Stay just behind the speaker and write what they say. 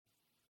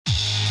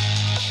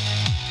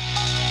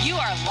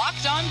are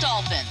Locked On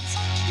Dolphins,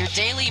 your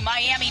daily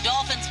Miami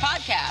Dolphins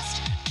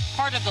podcast,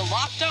 part of the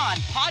Locked On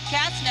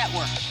Podcast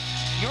Network,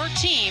 your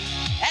team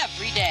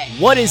every day.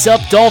 What is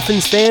up,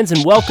 Dolphins fans,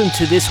 and welcome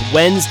to this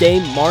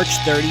Wednesday, March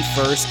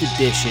 31st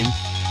edition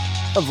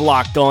of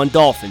Locked On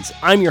Dolphins.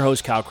 I'm your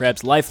host, Kyle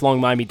Krabs, lifelong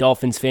Miami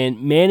Dolphins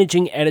fan,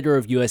 managing editor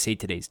of USA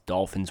Today's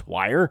Dolphins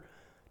Wire,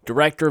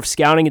 director of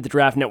scouting at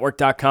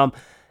thedraftnetwork.com,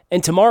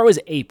 and tomorrow is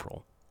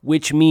April,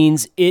 which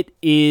means it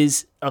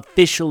is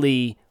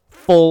officially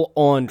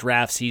full-on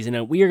draft season,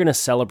 and we are going to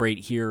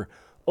celebrate here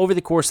over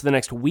the course of the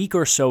next week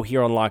or so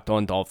here on Locked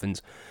On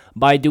Dolphins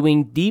by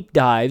doing deep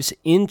dives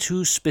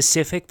into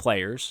specific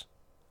players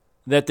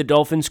that the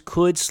Dolphins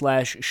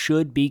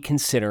could/should be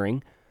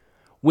considering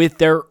with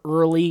their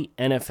early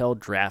NFL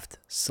draft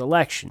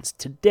selections.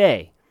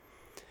 Today,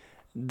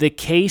 the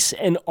case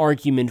and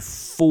argument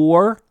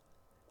for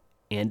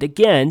and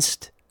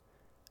against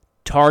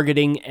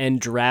targeting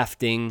and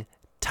drafting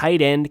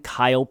tight end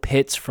Kyle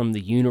Pitts from the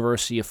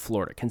University of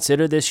Florida.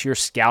 Consider this your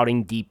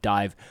scouting deep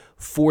dive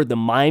for the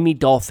Miami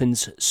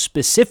Dolphins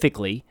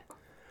specifically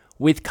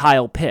with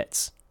Kyle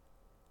Pitts.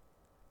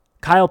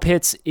 Kyle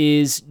Pitts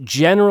is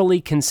generally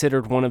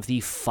considered one of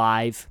the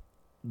 5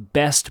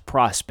 best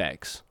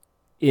prospects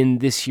in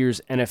this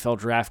year's NFL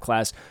draft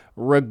class,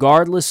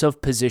 regardless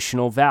of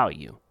positional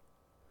value.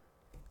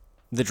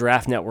 The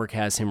Draft Network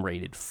has him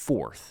rated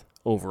 4th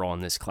overall in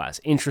this class.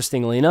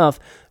 Interestingly enough,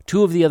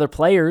 2 of the other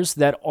players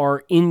that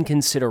are in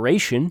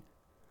consideration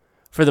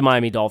for the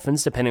Miami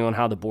Dolphins, depending on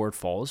how the board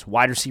falls,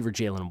 wide receiver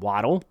Jalen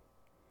Waddle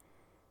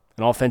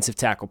and offensive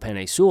tackle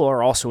Penei Sewell,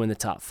 are also in the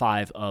top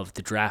 5 of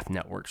the Draft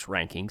Network's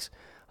rankings.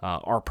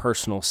 Our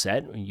personal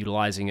set,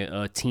 utilizing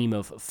a team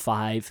of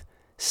 5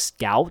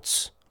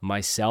 scouts,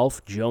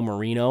 myself, Joe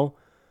Marino,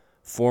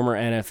 former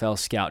NFL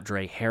scout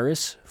Dre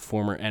Harris,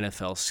 former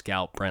NFL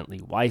scout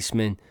Brentley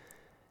Weissman,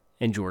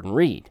 and Jordan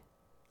Reed.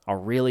 A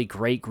really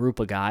great group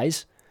of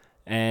guys,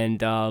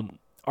 and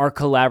our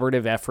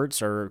collaborative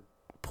efforts are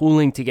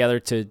pooling together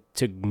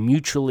to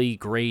mutually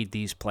grade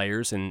these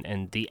players,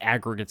 and the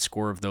aggregate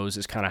score of those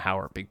is kind of how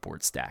our big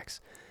board stacks.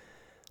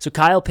 So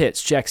Kyle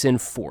Pitts checks in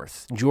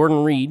 4th.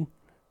 Jordan Reed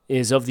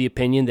is of the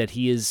opinion that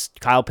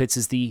Kyle Pitts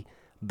is the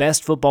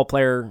best football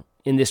player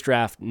in this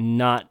draft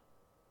not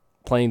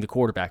playing the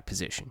quarterback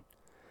position.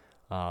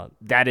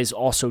 That is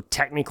also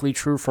technically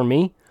true for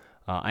me.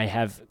 I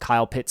have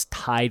Kyle Pitts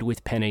tied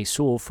with Penei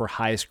Sewell for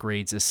highest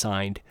grades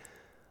assigned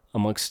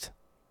amongst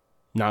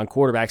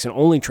non-quarterbacks, and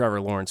only Trevor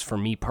Lawrence, for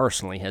me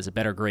personally, has a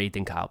better grade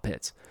than Kyle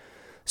Pitts.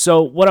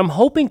 So what I'm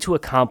hoping to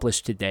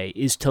accomplish today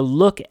is to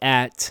look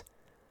at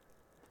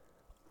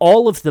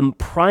all of the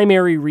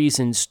primary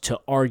reasons to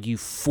argue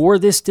for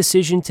this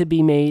decision to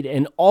be made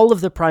and all of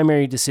the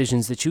primary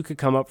decisions that you could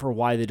come up for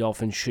why the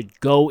Dolphins should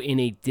go in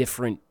a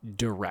different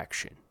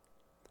direction.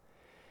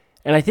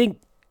 And I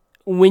think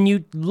when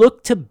you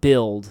look to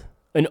build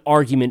an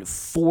argument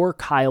for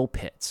Kyle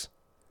Pitts,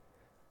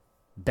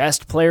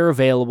 best player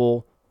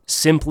available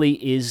simply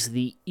is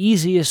the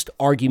easiest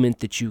argument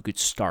that you could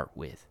start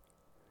with.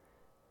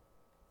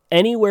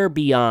 Anywhere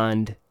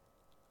beyond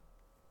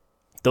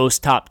those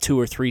top 2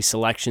 or 3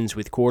 selections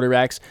with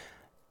quarterbacks,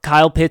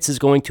 Kyle Pitts is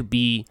going to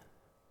be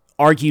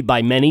argued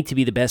by many to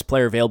be the best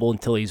player available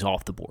until he's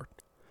off the board.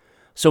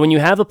 So when you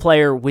have a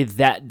player with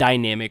that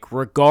dynamic,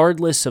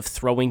 regardless of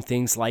throwing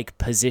things like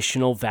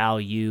positional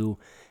value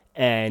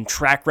and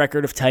track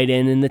record of tight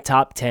end in the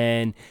top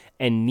 10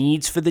 and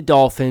needs for the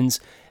Dolphins,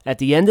 at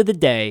the end of the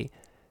day,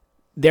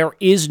 there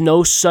is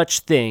no such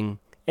thing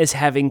as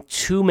having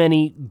too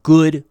many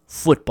good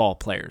football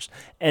players.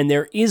 And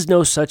there is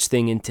no such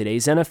thing in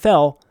today's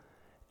NFL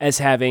as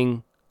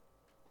having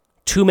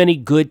too many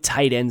good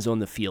tight ends on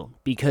the field,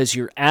 because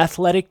your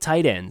athletic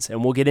tight ends,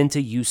 and we'll get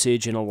into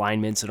usage and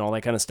alignments and all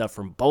that kind of stuff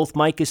from both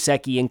Mike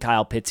Gesicki and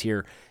Kyle Pitts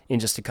here in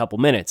just a couple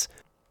minutes.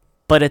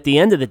 But at the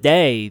end of the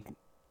day,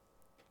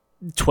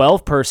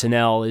 12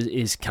 personnel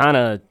is kind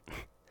of,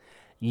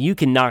 you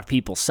can knock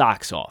people's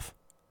socks off.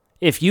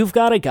 If you've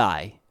got a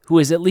guy who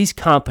is at least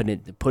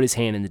competent to put his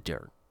hand in the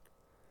dirt,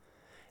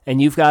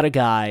 and you've got a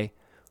guy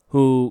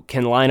who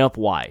can line up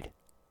wide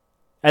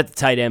at the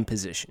tight end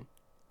position,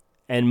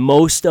 and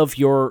most of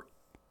your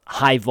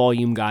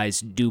high-volume guys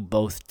do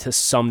both to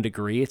some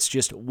degree. It's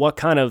just what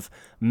kind of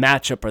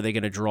matchup are they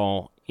going to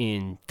draw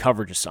in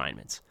coverage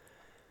assignments?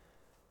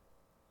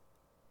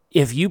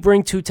 If you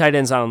bring 2 tight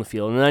ends out on the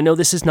field, and I know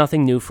this is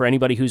nothing new for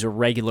anybody who's a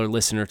regular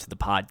listener to the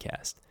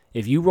podcast,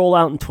 if you roll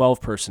out in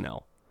 12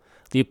 personnel,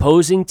 the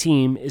opposing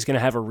team is going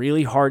to have a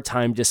really hard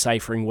time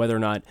deciphering whether or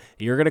not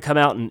you're going to come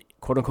out in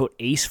quote-unquote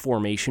ace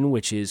formation,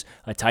 which is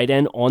a tight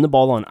end on the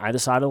ball on either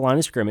side of the line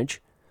of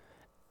scrimmage,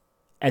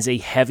 as a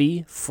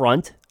heavy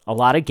front, a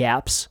lot of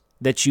gaps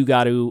that you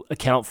got to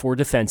account for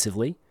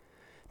defensively,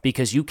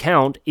 because you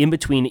count in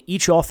between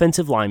each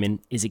offensive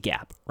lineman is a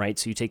gap, right?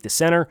 So you take the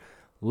center,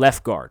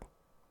 left guard,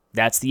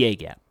 that's the A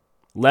gap.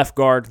 Left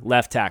guard,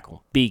 left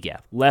tackle, B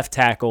gap. Left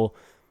tackle,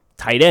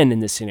 tight end in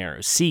this scenario,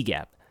 C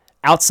gap.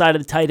 Outside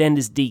of the tight end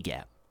is D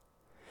gap.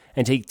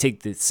 And take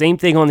the same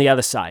thing on the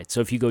other side. So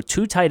if you go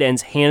 2 tight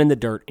ends hand in the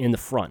dirt in the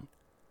front,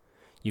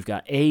 You've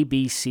got A,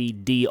 B, C,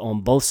 D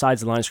on both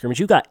sides of the line of scrimmage.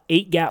 You've got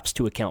 8 gaps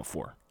to account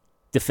for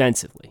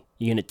defensively.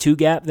 You're going to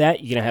 2-gap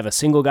that. You're going to have a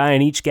single guy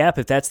in each gap.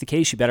 If that's the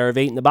case, you better have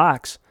 8 in the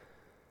box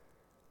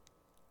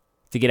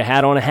to get a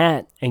hat on a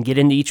hat and get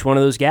into each one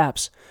of those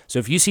gaps. So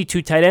if you see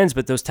 2 tight ends,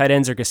 but those tight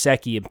ends are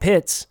Gesicki and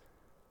Pitts,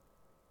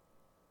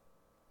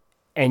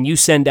 and you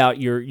send out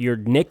your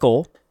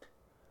nickel,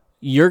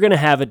 you're going to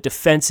have a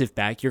defensive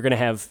back. You're going to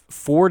have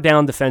 4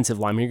 down defensive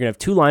linemen. You're going to have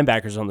 2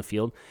 linebackers on the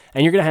field.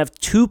 And you're going to have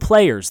 2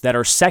 players that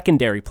are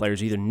secondary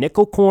players, either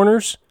nickel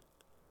corners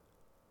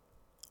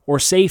or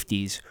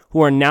safeties,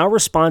 who are now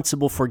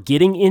responsible for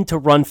getting into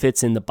run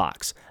fits in the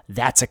box.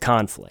 That's a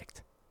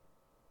conflict.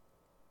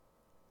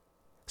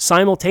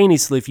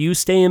 Simultaneously, if you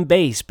stay in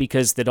base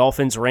because the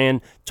Dolphins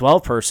ran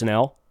 12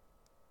 personnel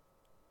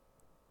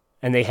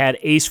and they had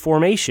ace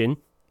formation,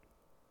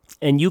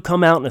 and you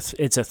come out and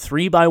it's a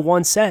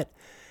 3-by-1 set,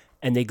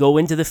 and they go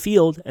into the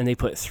field and they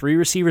put 3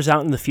 receivers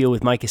out in the field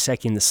with Mike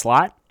Gesicki in the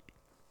slot,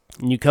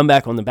 and you come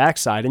back on the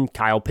backside and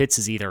Kyle Pitts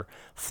is either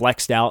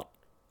flexed out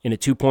in a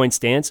 2-point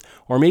stance,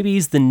 or maybe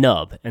he's the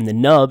nub, and the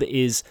nub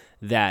is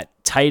that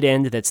tight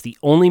end that's the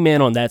only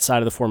man on that side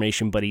of the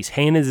formation, but he's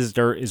handed his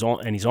dirt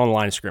and he's on the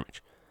line of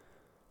scrimmage.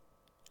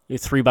 A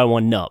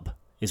 3-by-1 nub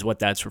is what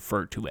that's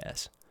referred to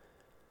as.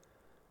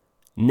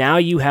 Now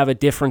you have a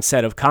different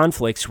set of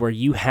conflicts where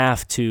you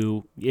have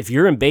to, if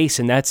you're in base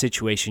in that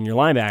situation, your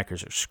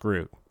linebackers are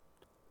screwed.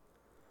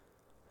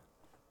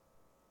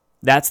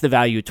 That's the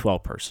value of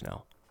 12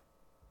 personnel.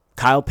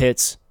 Kyle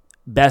Pitts,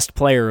 best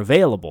player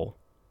available,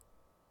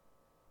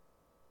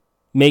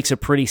 makes a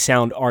pretty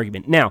sound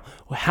argument. Now,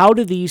 how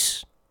would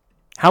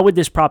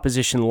this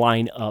proposition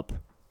line up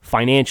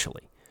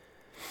financially?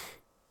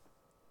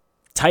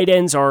 Tight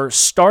ends are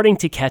starting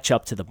to catch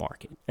up to the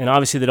market. And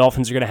obviously the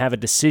Dolphins are going to have a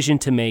decision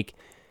to make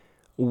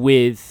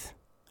with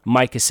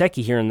Mike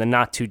Gesicki here in the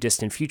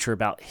not-too-distant future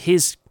about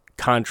his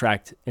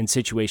contract and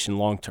situation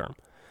long-term.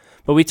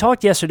 But we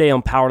talked yesterday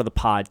on Power to the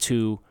Pod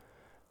to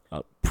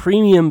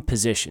premium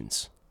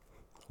positions,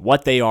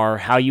 what they are,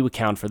 how you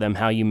account for them,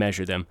 how you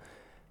measure them.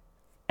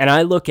 And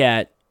I look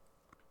at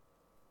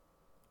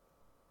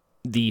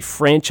the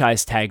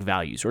franchise tag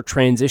values or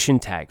transition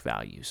tag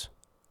values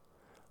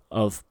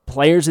of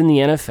players in the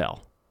NFL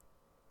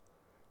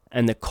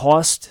and the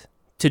cost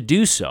to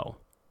do so.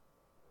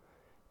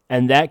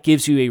 And that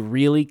gives you a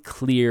really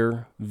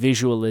clear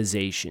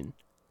visualization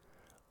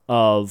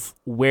of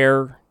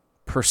where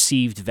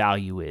perceived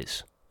value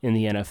is in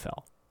the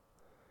NFL.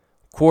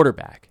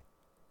 Quarterback,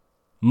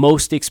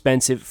 most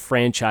expensive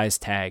franchise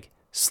tag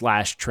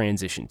 /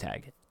 transition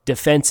tag.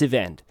 Defensive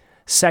end,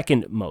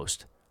 second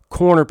most.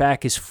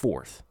 Cornerback is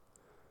 4th.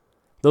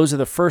 Those are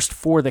the first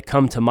 4 that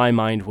come to my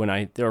mind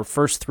there are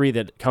first 3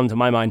 that come to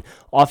my mind.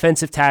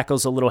 Offensive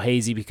tackle's a little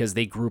hazy because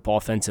they group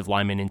offensive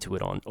linemen into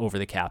it on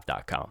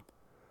overthecap.com.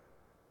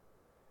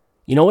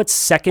 You know what's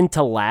second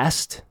to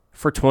last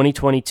for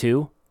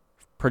 2022?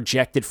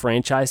 Projected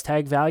franchise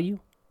tag value?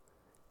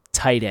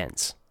 Tight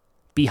ends.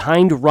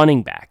 Behind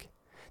running back.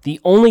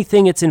 The only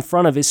thing it's in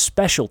front of is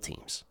special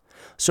teams.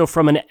 So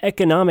from an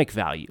economic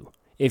value,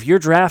 if you're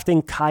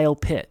drafting Kyle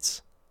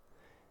Pitts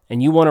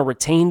and you want to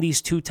retain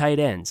these 2 tight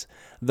ends,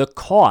 the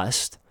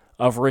cost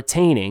of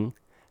retaining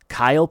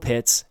Kyle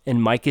Pitts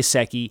and Mike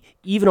Gesicki,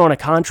 even on a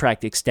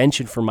contract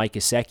extension for Mike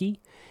Gesicki,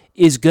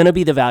 is going to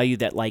be the value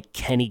that like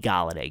Kenny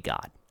Golladay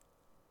got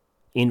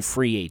in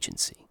free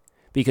agency.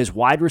 Because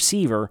wide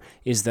receiver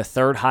is the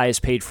 3rd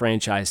highest paid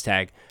franchise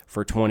tag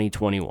for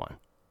 2021.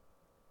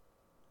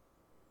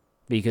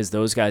 Because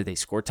those guys, they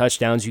score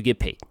touchdowns, you get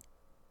paid.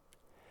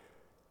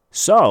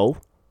 So,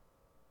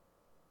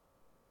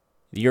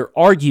 your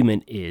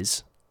argument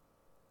is,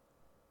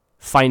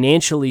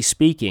 financially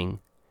speaking,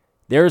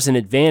 there's an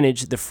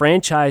advantage. The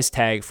franchise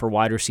tag for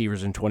wide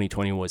receivers in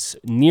 2020 was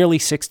nearly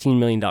 $16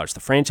 million. The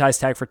franchise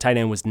tag for tight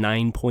end was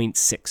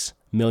 $9.6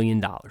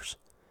 million.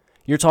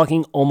 You're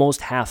talking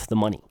almost half the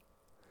money.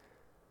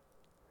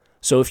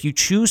 So if you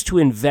choose to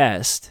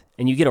invest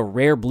and you get a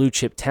rare blue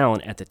chip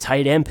talent at the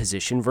tight end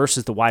position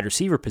versus the wide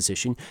receiver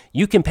position,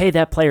 you can pay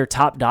that player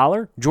top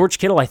dollar. George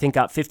Kittle, I think,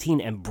 got 15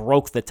 and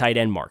broke the tight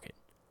end market.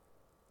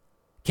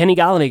 Kenny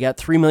Golladay got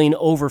 $3 million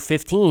over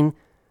 15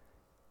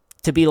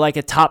 to be like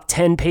a top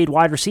 10 paid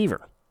wide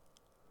receiver.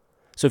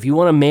 So if you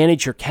want to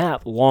manage your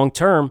cap long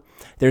term,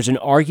 there's an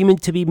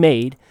argument to be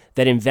made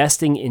that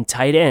investing in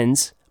tight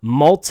ends,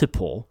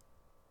 multiple,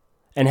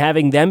 and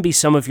having them be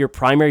some of your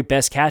primary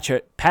best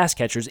pass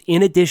catchers,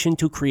 in addition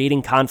to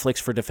creating conflicts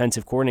for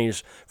defensive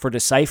coordinators for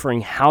deciphering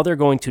how they're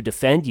going to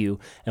defend you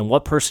and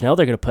what personnel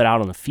they're going to put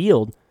out on the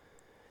field,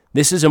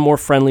 this is a more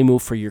friendly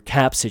move for your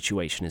cap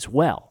situation as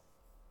well.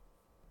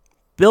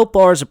 Built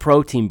Bar is a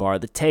protein bar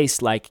that tastes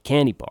like a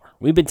candy bar.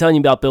 We've been telling you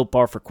about Built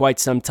Bar for quite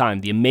some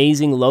time. The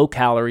amazing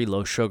low-calorie,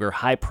 low-sugar,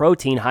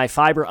 high-protein,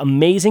 high-fiber,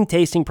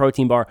 amazing-tasting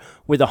protein bar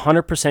with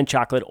 100%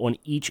 chocolate on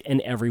each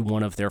and every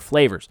one of their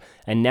flavors.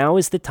 And now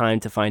is the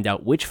time to find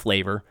out which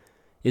flavor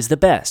is the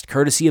best,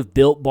 courtesy of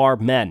Built Bar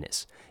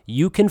Madness.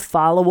 You can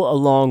follow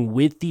along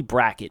with the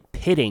bracket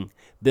pitting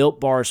Built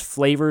Bar's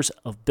flavors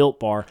of Built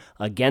Bar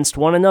against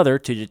one another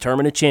to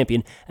determine a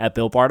champion at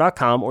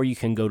BuiltBar.com, or you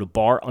can go to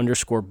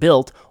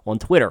bar_built on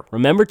Twitter.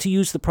 Remember to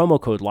use the promo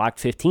code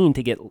LOCKED15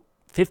 to get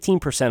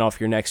 15% off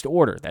your next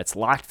order. That's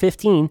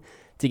LOCKED15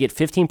 to get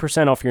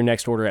 15% off your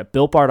next order at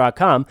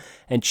BuiltBar.com,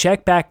 and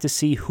check back to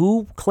see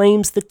who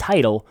claims the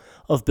title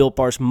of Built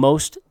Bar's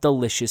most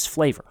delicious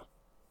flavor.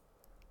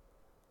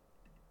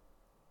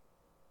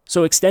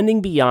 So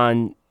extending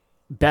beyond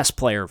best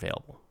player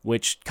available,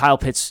 which Kyle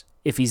Pitts,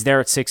 if he's there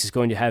at 6, is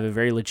going to have a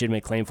very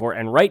legitimate claim for.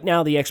 And right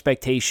now the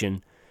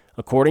expectation,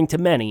 according to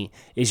many,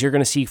 is you're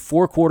going to see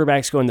 4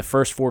 quarterbacks go in the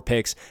first 4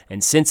 picks,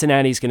 and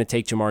Cincinnati's going to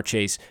take Ja'Marr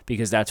Chase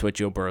because that's what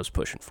Joe Burrow's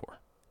pushing for.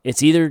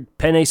 It's either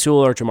Penei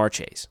Sewell or Ja'Marr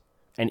Chase.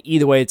 And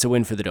either way, it's a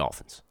win for the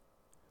Dolphins.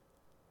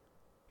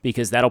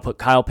 Because that'll put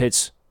Kyle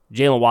Pitts,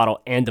 Jalen Waddle,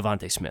 and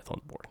Devontae Smith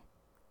on the board.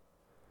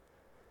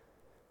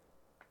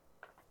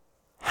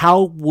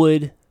 How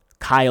would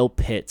Kyle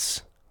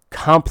Pitts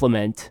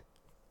complement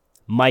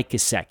Mike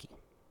Gesicki?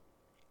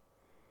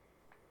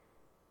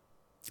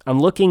 I'm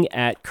looking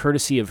at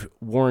courtesy of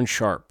Warren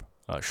Sharp,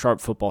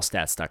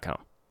 sharpfootballstats.com.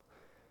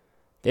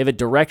 They have a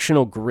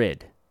directional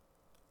grid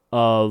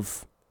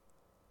of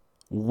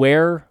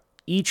where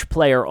each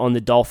player on the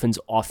Dolphins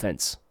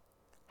offense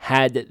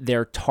had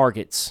their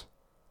targets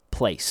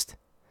placed.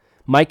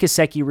 Mike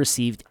Gesicki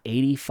received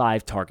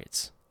 85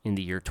 targets in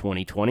the year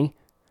 2020.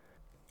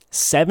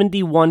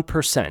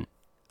 71%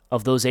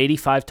 of those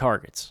 85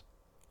 targets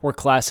were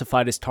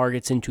classified as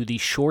targets into the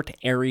short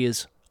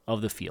areas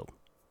of the field.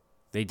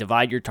 They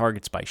divide your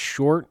targets by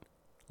short,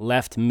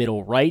 left,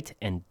 middle, right,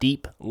 and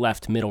deep,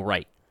 left, middle,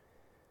 right.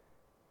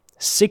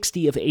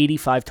 60 of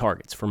 85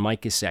 targets for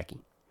Mike Gesicki.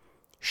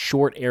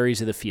 Short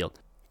areas of the field.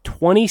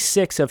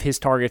 26 of his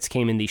targets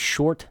came in the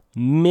short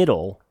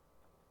middle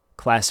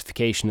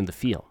classification of the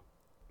field.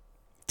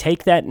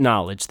 Take that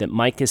knowledge that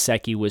Mike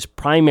Gesicki was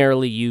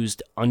primarily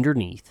used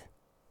underneath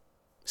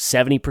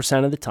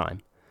 70% of the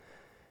time,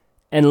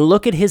 and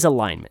look at his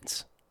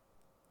alignments.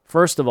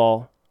 First of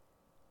all,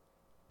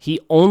 he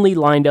only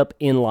lined up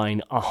in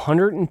line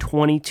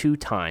 122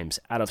 times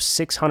out of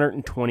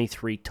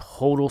 623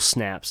 total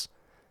snaps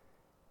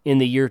in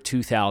the year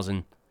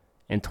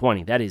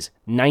 2020. That is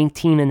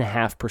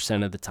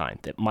 19.5% of the time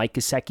that Mike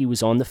Gesicki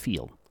was on the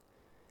field.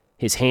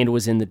 His hand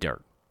was in the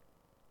dirt.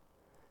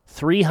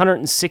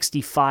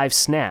 365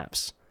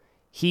 snaps,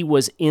 he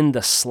was in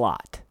the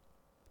slot,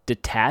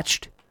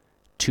 detached,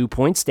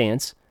 2-point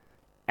stance,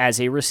 as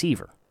a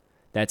receiver.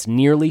 That's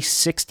nearly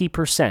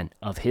 60%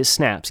 of his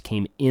snaps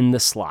came in the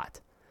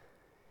slot.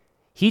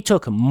 He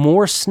took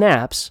more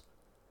snaps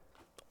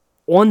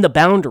on the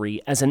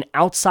boundary as an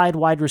outside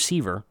wide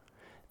receiver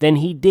than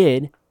he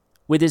did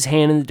with his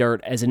hand in the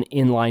dirt as an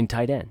inline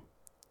tight end.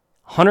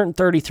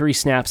 133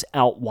 snaps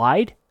out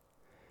wide,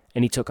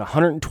 and he took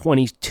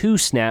 122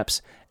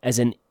 snaps as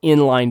an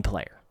inline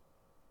player.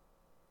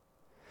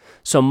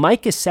 So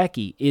Mike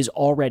Gesicki is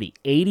already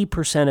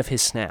 80% of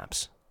his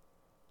snaps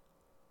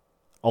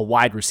a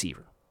wide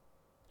receiver,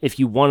 if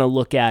you want to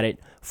look at it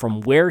from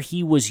where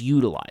he was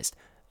utilized.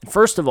 And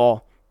first of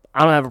all,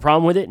 I don't have a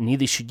problem with it, and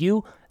neither should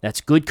you.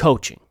 That's good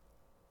coaching.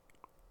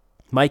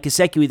 Mike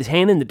Gesicki with his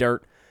hand in the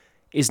dirt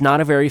is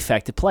not a very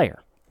effective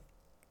player.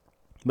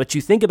 But you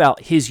think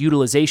about his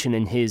utilization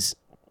and his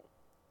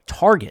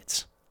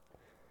targets.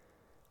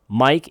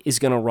 Mike is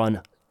going to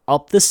run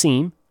up the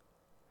seam.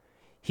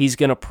 He's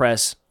going to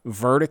press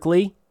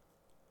vertically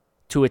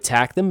to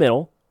attack the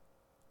middle.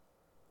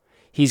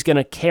 He's going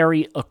to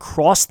carry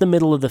across the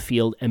middle of the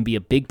field and be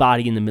a big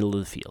body in the middle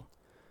of the field.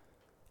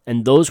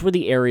 And those were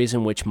the areas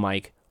in which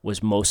Mike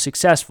was most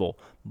successful.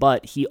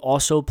 But he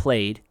also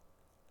played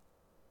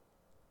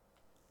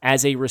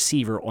as a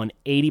receiver on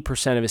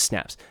 80% of his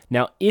snaps.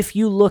 Now, if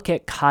you look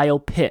at Kyle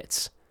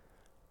Pitts,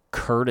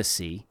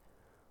 courtesy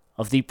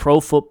of the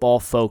Pro Football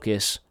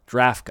Focus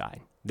draft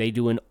guide, they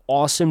do an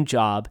awesome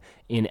job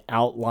in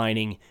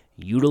outlining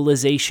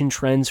utilization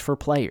trends for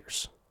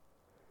players.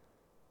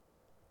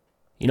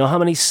 You know how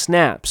many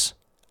snaps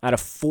out of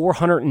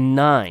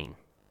 409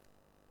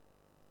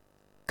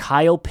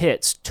 Kyle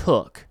Pitts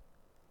took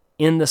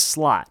in the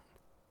slot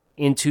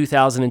in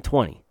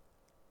 2020?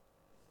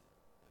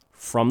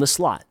 From the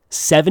slot,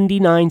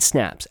 79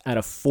 snaps out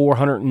of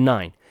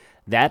 409.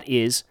 That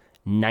is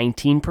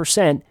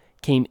 19%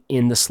 came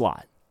in the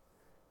slot.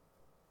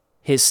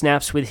 His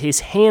snaps with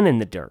his hand in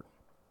the dirt,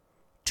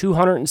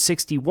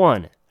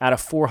 261 out of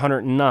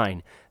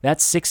 409.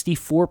 That's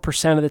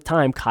 64% of the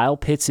time Kyle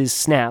Pitts'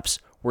 snaps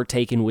were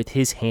taken with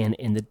his hand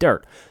in the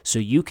dirt. So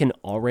you can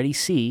already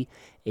see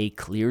a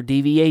clear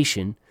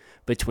deviation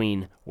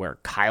between where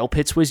Kyle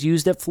Pitts was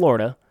used at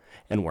Florida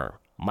and where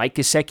Mike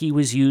Gesicki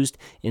was used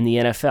in the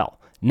NFL.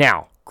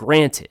 Now,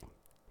 granted,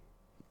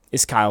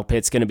 is Kyle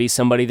Pitts going to be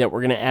somebody that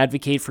we're going to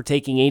advocate for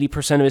taking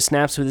 80% of his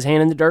snaps with his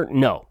hand in the dirt?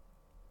 No.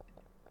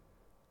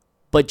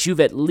 But you've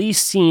at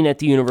least seen at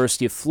the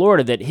University of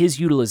Florida that his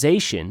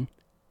utilization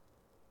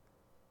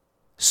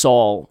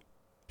saw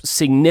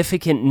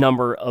significant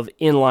number of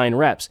inline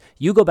reps.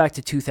 You go back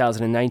to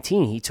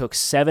 2019, he took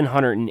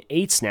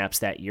 708 snaps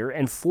that year,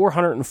 and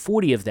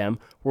 440 of them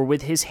were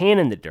with his hand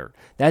in the dirt.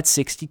 That's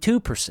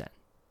 62%.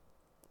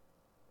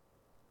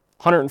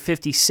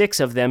 156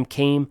 of them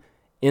came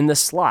in the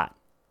slot,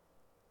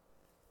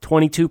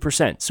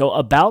 22%. So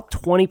about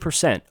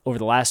 20% over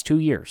the last 2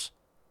 years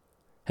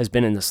has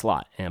been in the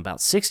slot, and about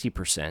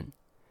 60%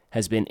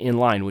 has been in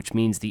line, which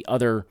means the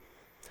other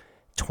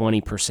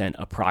 20%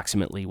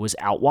 approximately was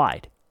out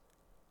wide.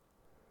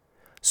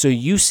 So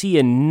you see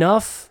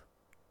enough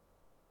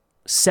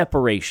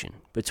separation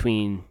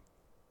between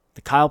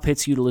the Kyle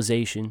Pitts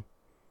utilization,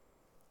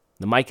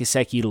 the Mike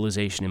Gesicki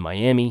utilization in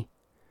Miami,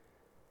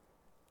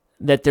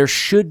 that there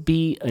should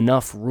be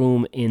enough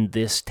room in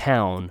this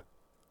town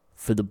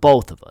for the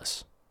both of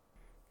us,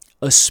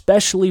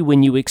 especially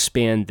when you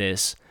expand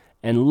this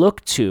and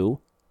look to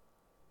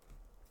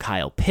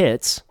Kyle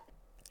Pitts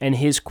and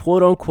his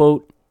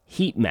quote-unquote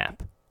heat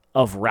map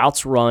of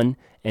routes run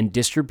and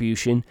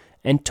distribution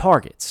and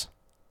targets.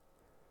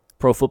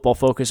 Pro Football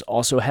Focus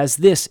also has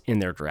this in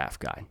their draft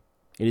guide.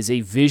 It is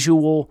a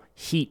visual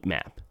heat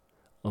map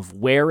of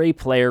where a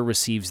player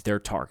receives their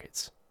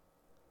targets.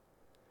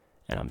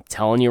 And I'm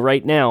telling you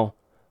right now,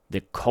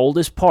 the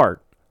coldest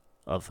part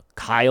of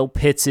Kyle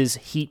Pitts'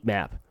 heat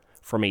map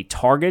from a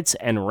targets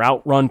and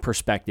route run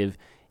perspective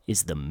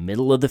is the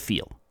middle of the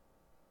field.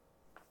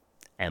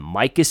 And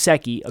Mike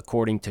Gesicki,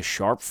 according to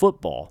Sharp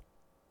Football,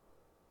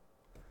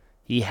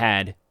 he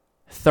had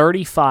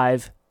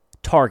 35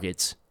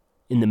 targets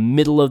in the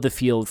middle of the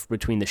field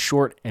between the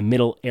short and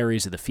middle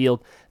areas of the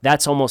field.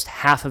 That's almost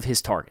half of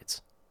his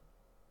targets.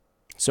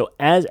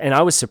 And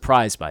I was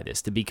surprised by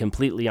this, to be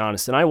completely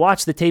honest. And I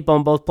watched the tape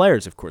on both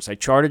players, of course. I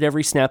charted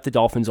every snap the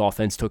Dolphins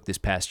offense took this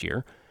past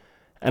year.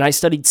 And I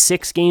studied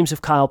 6 games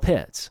of Kyle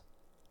Pitts.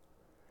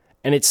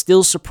 And it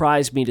still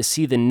surprised me to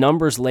see the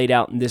numbers laid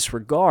out in this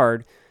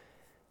regard,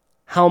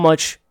 how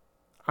much,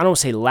 I don't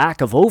say lack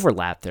of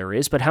overlap there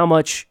is, but how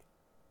much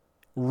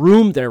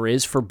room there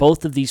is for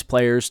both of these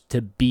players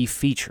to be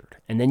featured.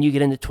 And then you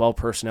get into 12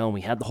 personnel, and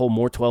we had the whole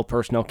more 12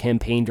 personnel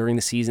campaign during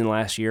the season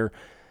last year.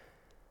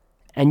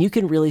 And you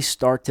can really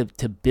start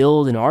to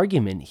build an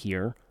argument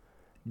here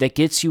that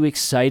gets you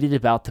excited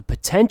about the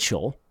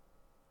potential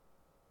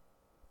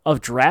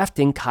of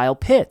drafting Kyle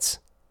Pitts.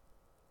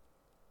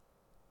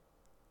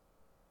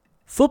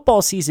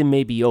 Football season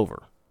may be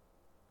over,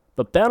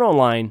 but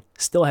BetOnline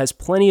still has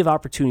plenty of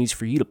opportunities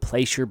for you to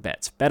place your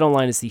bets.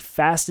 BetOnline is the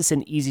fastest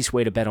and easiest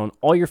way to bet on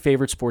all your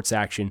favorite sports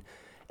action.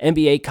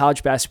 NBA,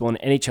 college basketball, and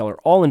NHL are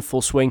all in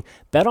full swing.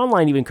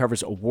 BetOnline even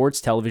covers awards,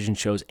 television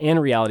shows, and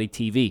reality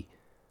TV,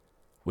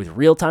 with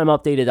real-time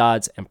updated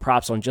odds and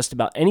props on just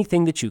about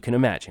anything that you can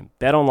imagine.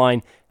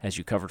 BetOnline has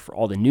you covered for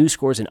all the news,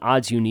 scores, and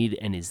odds you need,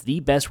 and is the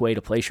best way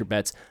to place your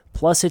bets.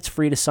 Plus, it's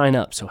free to sign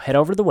up. So head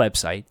over to the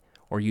website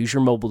or use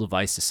your mobile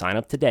device to sign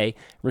up today.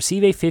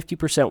 Receive a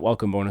 50%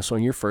 welcome bonus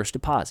on your first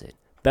deposit.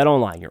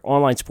 BetOnline, your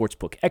online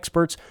sportsbook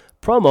experts.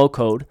 Promo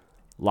code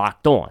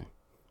LOCKEDON.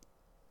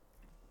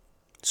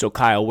 So,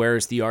 Kyle, where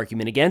is the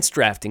argument against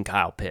drafting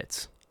Kyle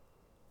Pitts?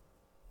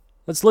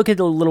 Let's look at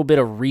a little bit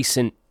of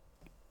recent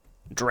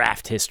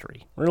draft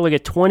history. We're going to look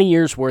at 20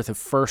 years worth of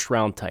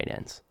first-round tight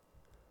ends.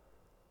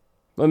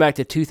 Going back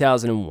to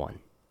 2001.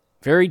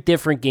 Very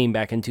different game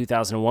back in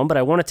 2001, but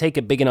I want to take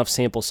a big enough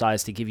sample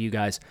size to give you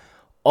guys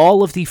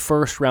all of the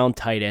first-round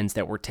tight ends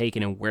that were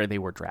taken and where they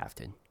were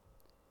drafted.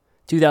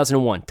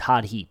 2001,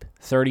 Todd Heap,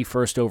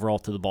 31st overall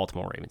to the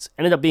Baltimore Ravens.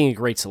 Ended up being a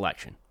great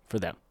selection for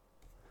them.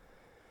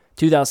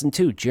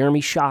 2002,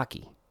 Jeremy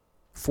Shockey,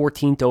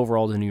 14th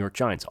overall to the New York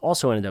Giants.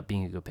 Also ended up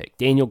being a good pick.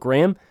 Daniel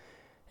Graham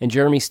and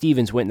Jeremy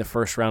Stevens went in the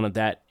first round of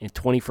that in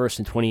 21st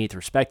and 28th,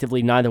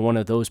 respectively. Neither one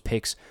of those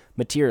picks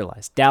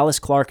materialized. Dallas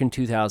Clark in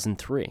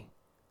 2003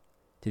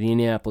 to the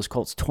Indianapolis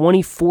Colts,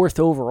 24th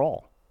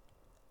overall.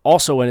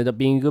 Also ended up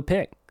being a good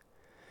pick.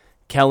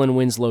 Kellen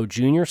Winslow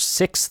Jr.,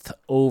 6th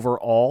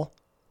overall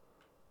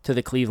to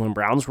the Cleveland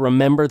Browns.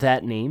 Remember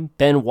that name.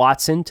 Ben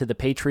Watson to the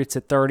Patriots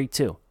at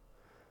 32.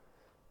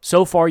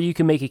 So far, you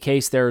can make a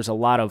case there's a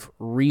lot of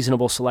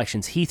reasonable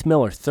selections. Heath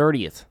Miller,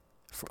 30th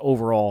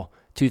overall,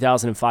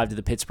 2005 to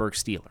the Pittsburgh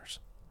Steelers.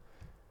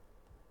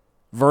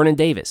 Vernon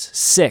Davis,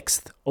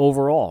 6th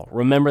overall.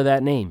 Remember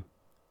that name.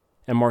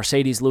 And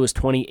Mercedes Lewis,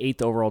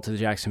 28th overall to the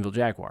Jacksonville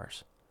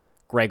Jaguars.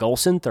 Greg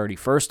Olsen,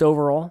 31st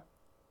overall.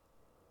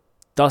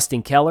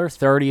 Dustin Keller,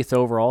 30th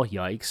overall.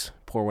 Yikes.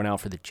 Poor one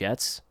out for the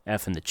Jets.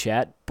 F in the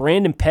chat.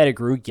 Brandon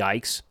Pettigrew,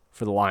 yikes,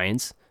 for the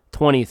Lions,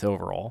 20th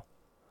overall.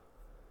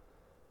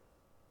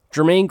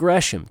 Jermaine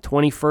Gresham,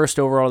 21st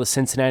overall to the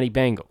Cincinnati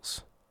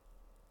Bengals.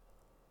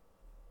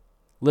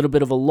 Little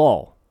bit of a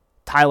lull.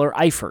 Tyler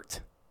Eifert,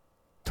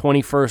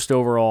 21st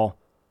overall,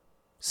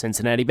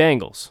 Cincinnati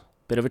Bengals.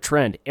 Bit of a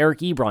trend. Eric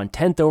Ebron,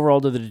 10th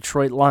overall to the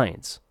Detroit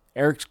Lions.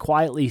 Eric's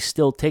quietly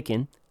still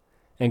ticking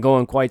and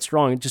going quite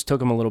strong. It just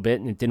took him a little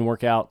bit, and it didn't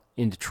work out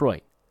in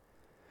Detroit.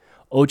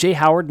 O.J.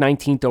 Howard,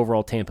 19th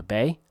overall, Tampa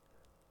Bay.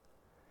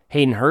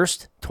 Hayden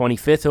Hurst,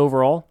 25th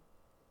overall,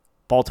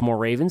 Baltimore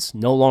Ravens,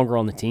 no longer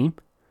on the team.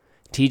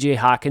 TJ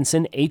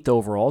Hockenson, 8th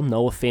overall.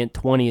 Noah Fant,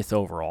 20th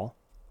overall.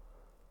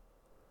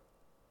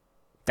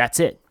 That's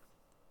it.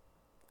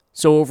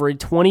 So over a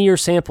 20-year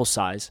sample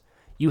size,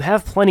 you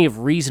have plenty of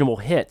reasonable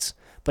hits,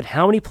 but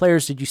how many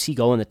players did you see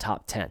go in the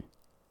top 10?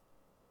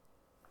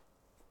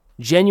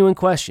 Genuine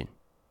question.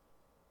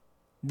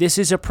 This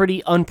is a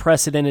pretty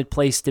unprecedented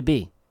place to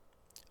be.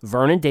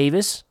 Vernon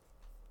Davis,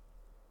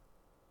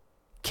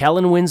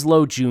 Kellen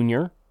Winslow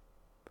Jr.,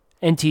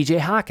 and TJ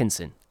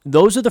Hockenson.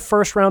 Those are the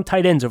first-round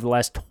tight ends over the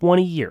last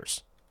 20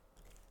 years.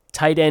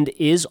 Tight end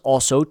is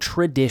also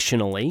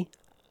traditionally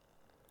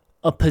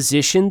a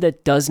position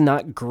that does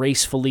not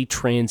gracefully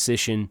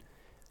transition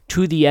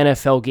to the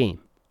NFL game.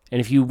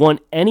 And if you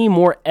want any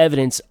more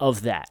evidence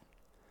of that,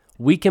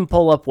 we can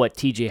pull up what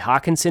TJ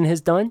Hockenson has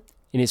done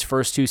in his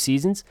first 2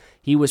 seasons.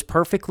 He was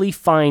perfectly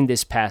fine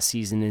this past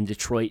season in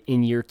Detroit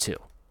in year 2.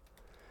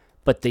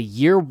 But the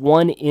year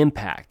 1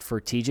 impact for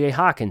TJ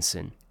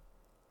Hockenson,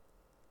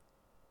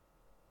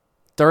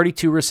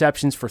 32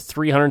 receptions for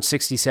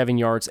 367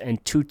 yards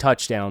and 2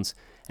 touchdowns,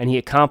 and he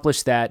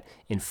accomplished that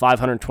in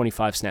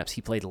 525 snaps.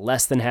 He played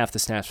less than half the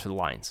snaps for the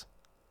Lions.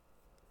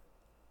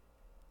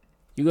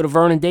 You go to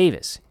Vernon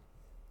Davis.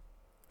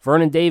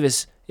 Vernon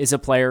Davis is a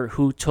player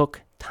who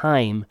took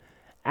time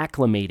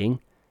acclimating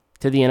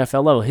to the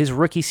NFL level. His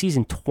rookie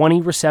season,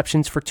 20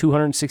 receptions for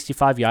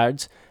 265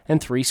 yards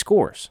and 3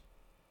 scores.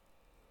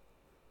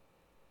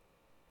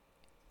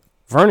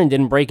 Vernon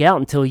didn't break out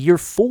until year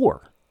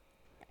 4.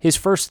 His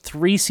first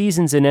 3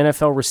 seasons in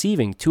NFL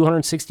receiving,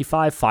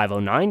 265,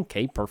 509,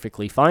 okay,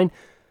 perfectly fine,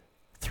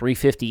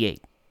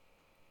 358.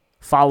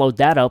 Followed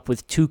that up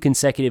with 2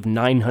 consecutive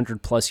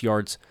 900-plus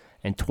yards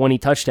and 20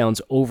 touchdowns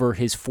over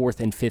his 4th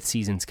and 5th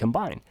seasons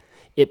combined.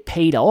 It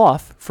paid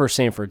off for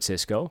San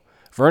Francisco.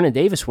 Vernon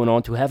Davis went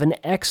on to have an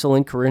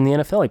excellent career in the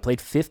NFL. He played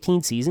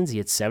 15 seasons. He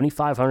had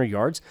 7,500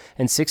 yards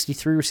and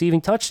 63 receiving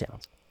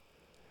touchdowns.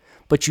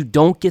 But you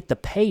don't get the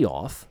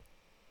payoff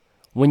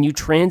when you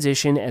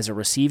transition as a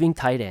receiving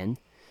tight end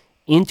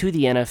into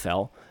the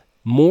NFL.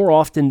 More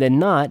often than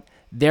not,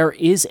 there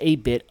is a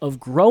bit of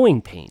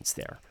growing pains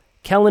there.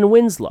 Kellen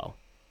Winslow.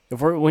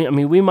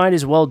 We might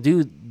as well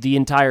do the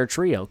entire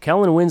trio.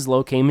 Kellen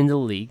Winslow came into the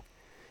league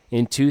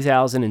in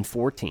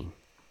 2014.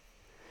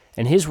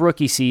 And his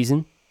rookie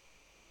season,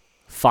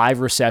 5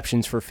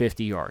 receptions for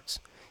 50 yards.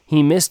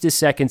 He missed his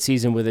second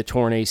season with a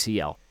torn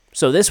ACL.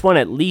 So this one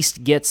at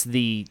least gets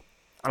the,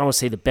 I don't want to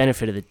say the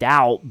benefit of the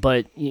doubt,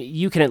 but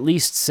you can at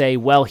least say,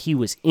 well, he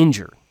was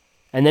injured.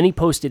 And then he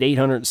posted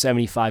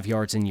 875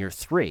 yards in year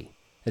 3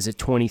 as a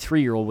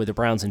 23-year-old with the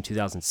Browns in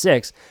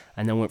 2006,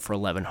 and then went for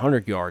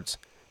 1,100 yards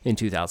in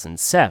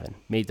 2007,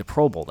 made the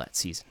Pro Bowl that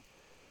season.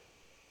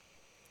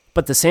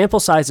 But the sample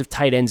size of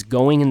tight ends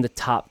going in the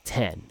top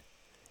 10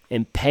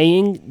 and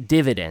paying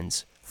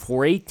dividends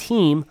for a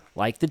team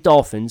like the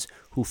Dolphins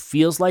who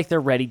feels like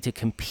they're ready to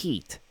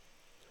compete,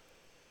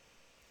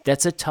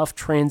 that's a tough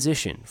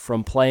transition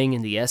from playing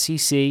in the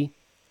SEC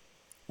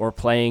or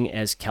playing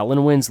as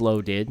Kellen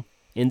Winslow did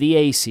in the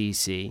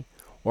ACC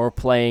or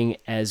playing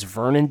as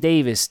Vernon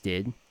Davis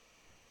did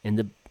in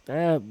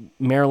the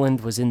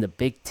Maryland was in the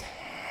Big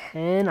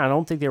Ten. I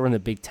don't think they were in the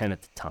Big Ten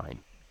at the time.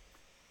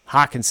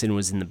 Hockenson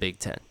was in the Big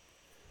Ten.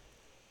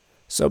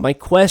 So my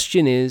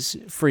question is,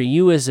 for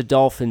you as a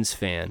Dolphins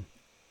fan,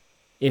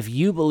 if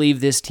you believe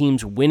this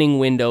team's winning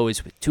window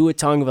is with Tua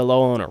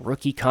Tagovailoa on a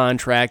rookie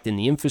contract and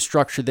the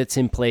infrastructure that's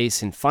in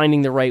place and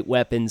finding the right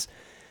weapons,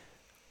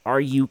 are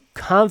you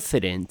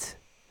confident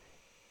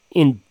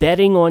in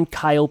betting on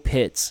Kyle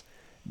Pitts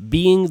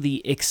being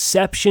the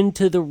exception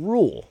to the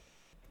rule?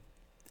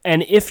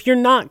 And if you're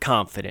not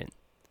confident,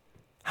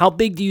 how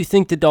big do you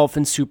think the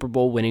Dolphins' Super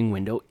Bowl winning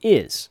window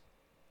is?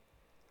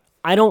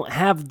 I don't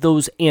have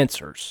those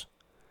answers.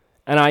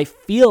 And I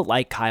feel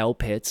like Kyle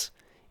Pitts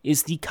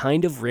is the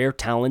kind of rare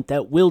talent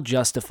that will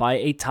justify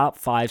a top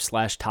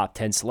 5/top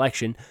 10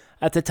 selection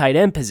at the tight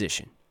end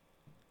position.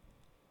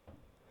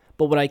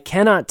 But what I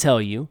cannot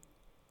tell you,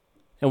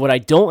 and what I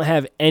don't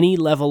have any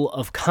level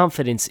of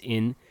confidence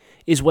in,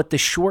 is what the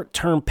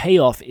short-term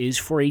payoff is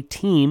for a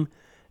team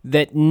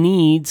that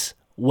needs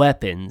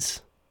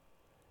weapons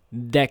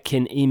that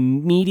can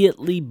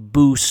immediately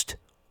boost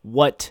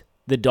what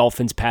the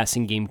Dolphins'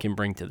 passing game can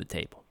bring to the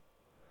table.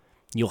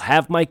 You'll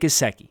have Mike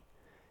Gesicki.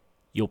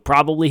 You'll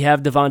probably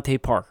have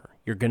Devontae Parker.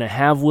 You're going to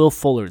have Will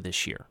Fuller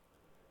this year.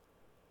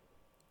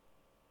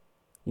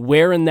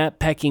 Where in that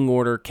pecking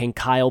order can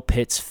Kyle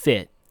Pitts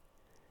fit?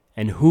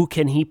 And who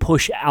can he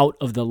push out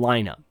of the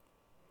lineup?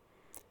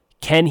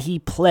 Can he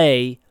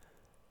play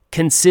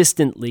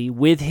consistently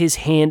with his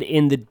hand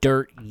in the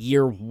dirt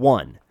year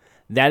 1?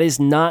 That is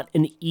not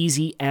an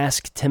easy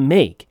ask to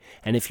make.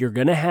 And if you're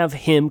going to have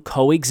him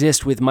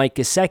coexist with Mike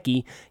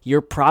Gesicki,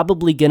 you're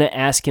probably going to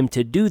ask him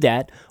to do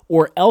that,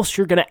 or else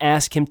you're going to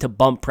ask him to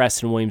bump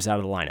Preston Williams out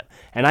of the lineup.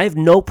 And I have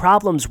no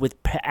problems with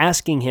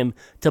asking him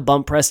to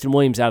bump Preston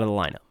Williams out of the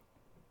lineup.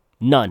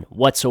 None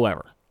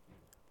whatsoever.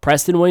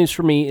 Preston Williams,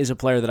 for me, is a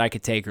player that I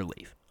could take or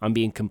leave. I'm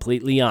being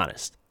completely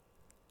honest.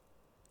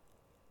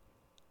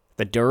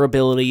 The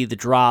durability, the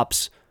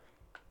drops,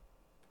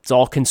 it's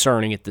all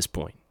concerning at this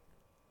point.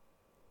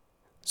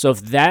 So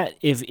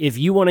if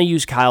you want to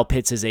use Kyle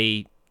Pitts as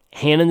a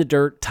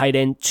hand-in-the-dirt tight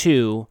end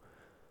 2,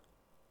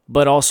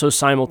 but also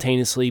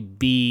simultaneously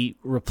be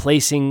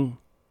replacing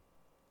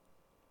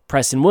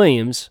Preston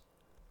Williams,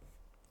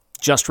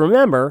 just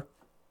remember,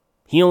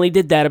 he only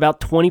did that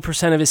about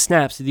 20% of his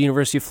snaps at the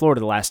University of Florida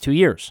the last 2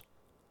 years.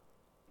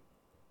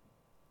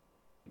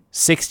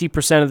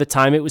 60% of the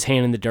time it was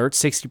hand in the dirt,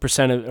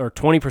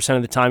 20%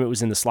 of the time it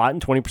was in the slot,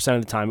 and 20%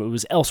 of the time it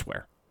was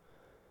elsewhere.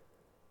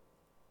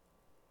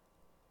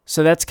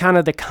 So that's kind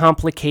of the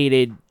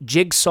complicated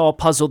jigsaw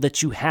puzzle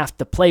that you have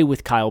to play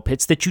with Kyle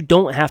Pitts that you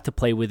don't have to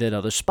play with at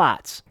other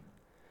spots.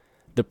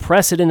 The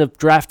precedent of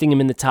drafting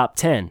him in the top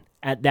 10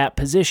 at that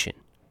position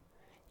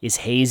is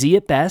hazy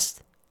at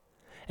best.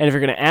 And if you're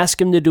going to ask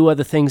him to do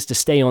other things to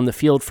stay on the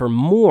field for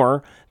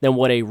more than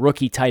what a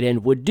rookie tight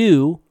end would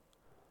do,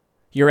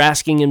 you're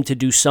asking him to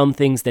do some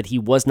things that he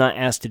was not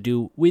asked to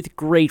do with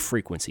great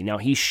frequency. Now,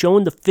 he's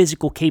shown the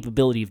physical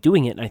capability of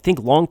doing it, and I think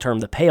long-term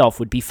the payoff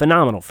would be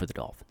phenomenal for the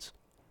Dolphins.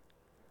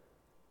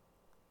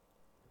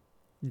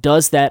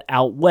 Does that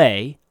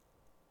outweigh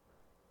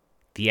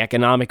the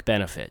economic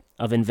benefit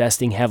of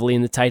investing heavily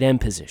in the tight end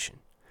position?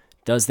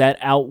 Does that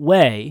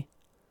outweigh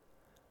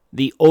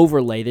the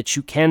overlay that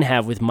you can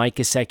have with Mike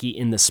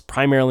Gesicki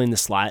primarily in the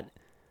slot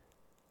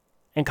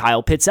and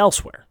Kyle Pitts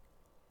elsewhere?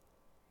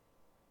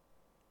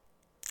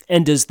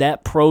 And does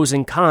that pros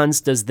and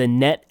cons, does the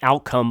net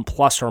outcome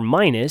plus or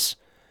minus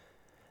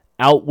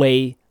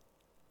outweigh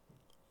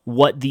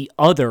what the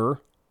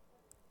other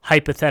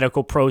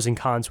hypothetical pros and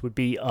cons would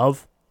be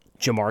of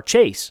Jamar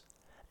Chase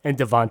and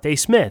Devontae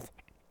Smith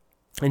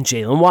and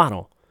Jalen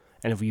Waddle?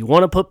 And if you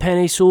want to put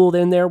Penei Sewell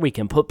in there, we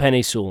can put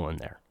Penei Sewell in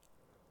there.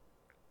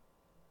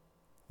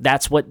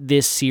 That's what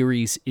this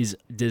series is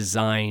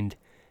designed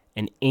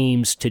and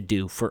aims to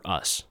do for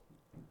us.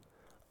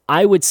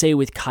 I would say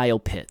with Kyle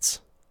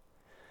Pitts,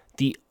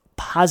 the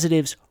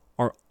positives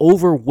are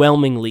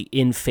overwhelmingly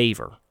in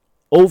favor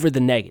over the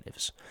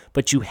negatives,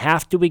 but you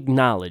have to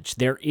acknowledge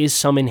there is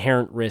some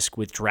inherent risk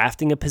with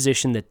drafting a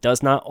position that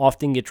does not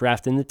often get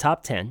drafted in the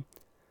top 10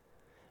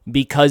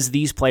 because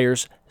these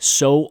players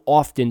so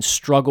often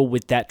struggle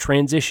with that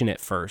transition at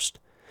first.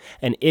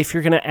 And if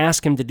you're going to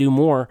ask him to do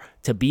more,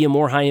 to be a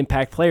more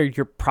high-impact player,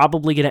 you're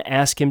probably going to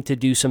ask him to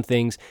do some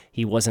things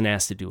he wasn't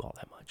asked to do all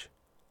that much.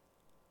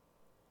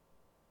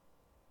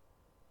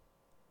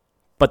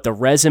 But the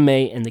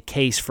resume and the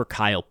case for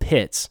Kyle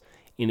Pitts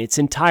in its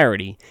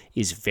entirety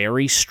is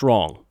very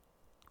strong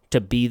to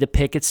be the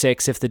pick at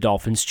 6 if the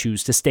Dolphins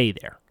choose to stay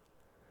there.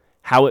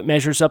 How it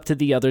measures up to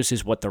the others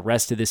is what the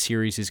rest of this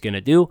series is going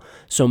to do.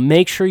 So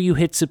make sure you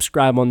hit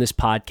subscribe on this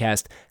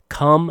podcast.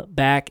 Come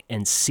back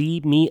and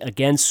see me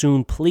again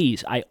soon,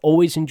 please. I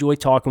always enjoy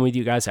talking with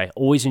you guys. I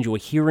always enjoy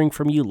hearing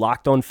from you.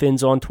 Locked on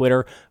Fins on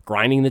Twitter,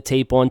 Grinding the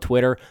Tape on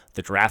Twitter,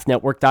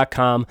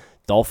 thedraftnetwork.com,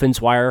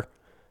 Dolphins Wire,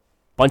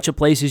 bunch of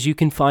places you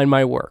can find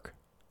my work.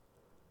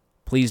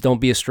 Please don't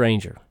be a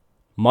stranger.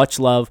 Much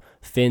love.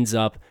 Fins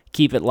up.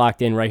 Keep it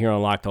locked in right here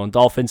on Locked On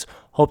Dolphins.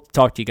 Hope to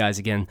talk to you guys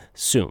again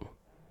soon.